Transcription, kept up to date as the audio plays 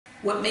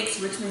What makes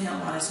Richmond Hill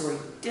Montessori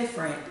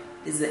different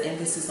is the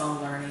emphasis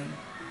on learning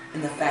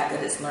and the fact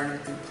that it's learning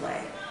through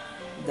play.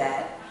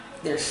 That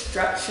there's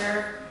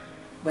structure,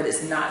 but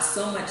it's not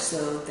so much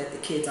so that the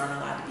kids aren't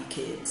allowed to be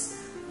kids.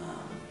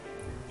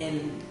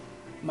 And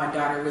my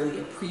daughter really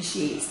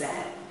appreciates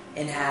that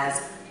and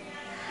has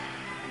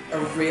a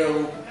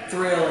real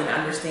thrill and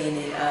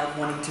understanding of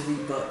wanting to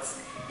read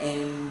books,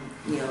 and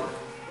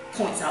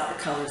points out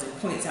the colors and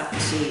points out the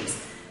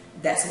shapes.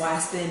 That's why I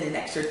spend an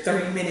extra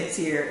 30 minutes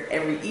here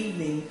every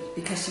evening,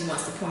 because she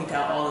wants to point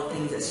out all the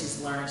things that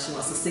she's learned. She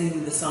wants to sing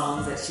me the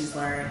songs that she's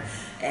learned,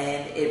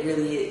 and it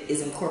really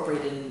is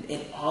incorporated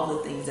in all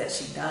the things that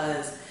she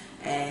does.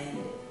 And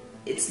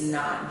it's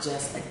not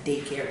just a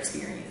daycare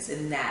experience,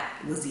 and that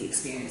was the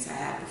experience I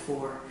had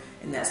before,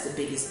 and that's the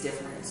biggest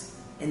difference.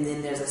 And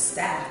then there's a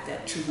staff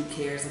that truly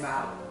cares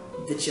about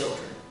the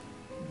children,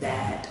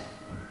 that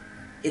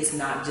it's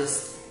not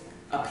just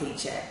a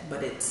paycheck,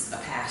 but it's a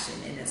passion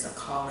and it's a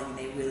calling, and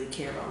they really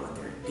care about what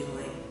they're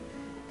doing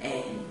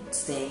and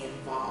staying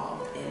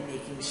involved and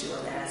making sure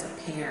that as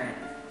a parent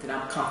that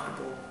I'm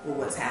comfortable with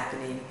what's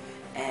happening,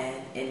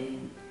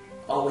 and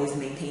always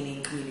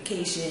maintaining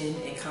communication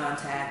and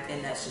contact.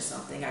 And that's just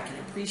something I can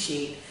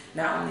appreciate,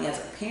 not only as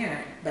a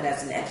parent but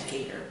as an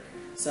educator.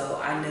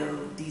 So I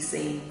know these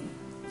same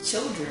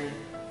children,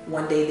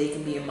 one day they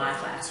can be in my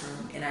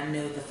classroom, and I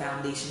know the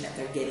foundation that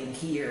they're getting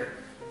here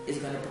is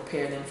going to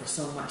prepare them for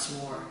so much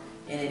more.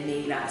 And it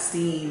may not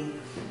seem,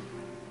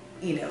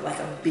 like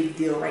a big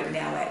deal right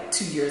now at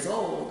 2 years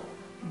old,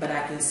 but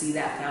I can see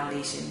that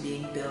foundation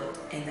being built,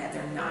 and that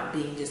they're not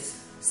being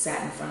just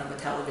sat in front of a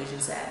television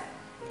set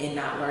and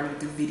not learning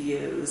through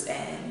videos,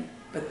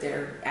 but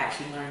they're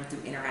actually learning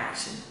through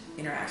interaction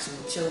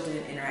with children,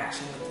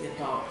 interaction with the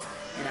adults.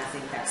 And I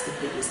think that's the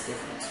biggest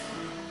difference for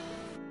me.